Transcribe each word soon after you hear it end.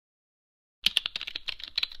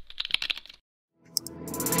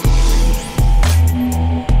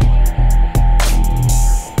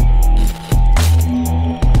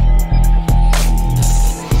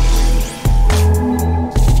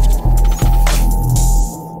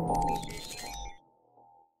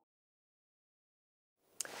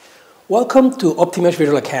Welcome to Optimage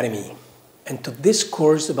Visual Academy and to this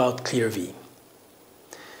course about ClearV.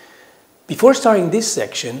 Before starting this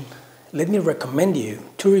section, let me recommend you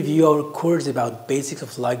to review our course about basics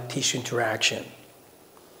of light-tissue interaction.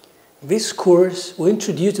 This course will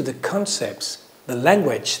introduce you to the concepts, the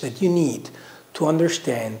language that you need to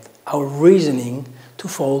understand our reasoning to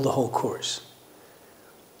follow the whole course.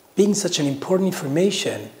 Being such an important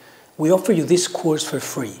information, we offer you this course for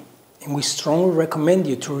free. And we strongly recommend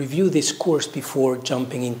you to review this course before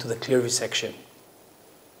jumping into the ClearV section.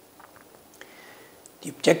 The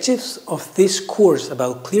objectives of this course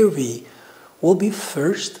about ClearV will be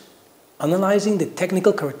first, analyzing the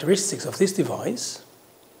technical characteristics of this device.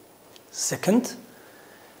 Second,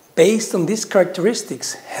 based on these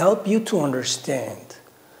characteristics, help you to understand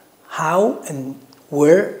how and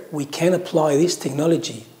where we can apply this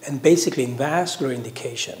technology and basically in vascular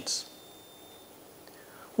indications.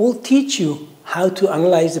 We'll teach you how to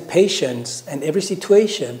analyze the patients and every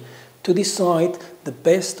situation to decide the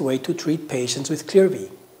best way to treat patients with ClearV.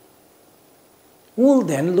 We'll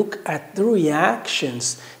then look at the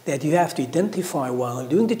reactions that you have to identify while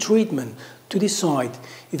doing the treatment to decide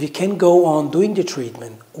if you can go on doing the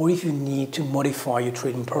treatment or if you need to modify your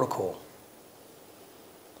treatment protocol.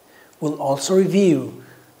 We'll also review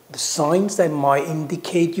the signs that might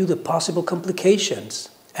indicate you the possible complications,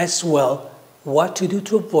 as well what to do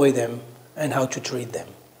to avoid them and how to treat them.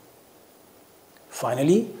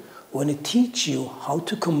 Finally, we're going to teach you how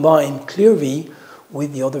to combine ClearV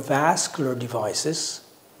with the other vascular devices,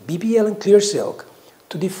 BBL and ClearSilk,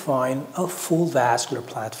 to define a full vascular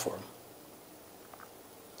platform.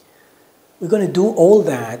 We're going to do all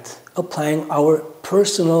that applying our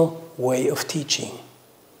personal way of teaching,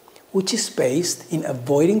 which is based in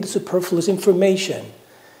avoiding the superfluous information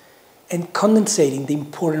and condensating the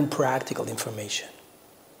important practical information.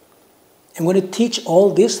 I'm going to teach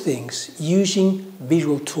all these things using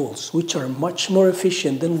visual tools, which are much more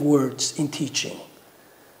efficient than words in teaching.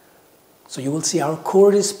 So you will see our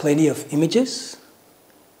course is plenty of images,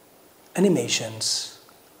 animations,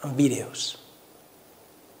 and videos.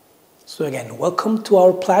 So again, welcome to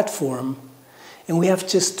our platform, and we have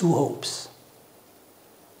just two hopes.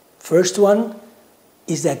 First one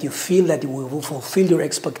is that you feel that we will fulfill your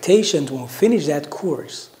expectations when we finish that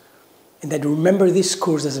course, and that you remember this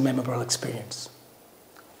course as a memorable experience.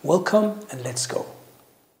 Welcome, and let's go.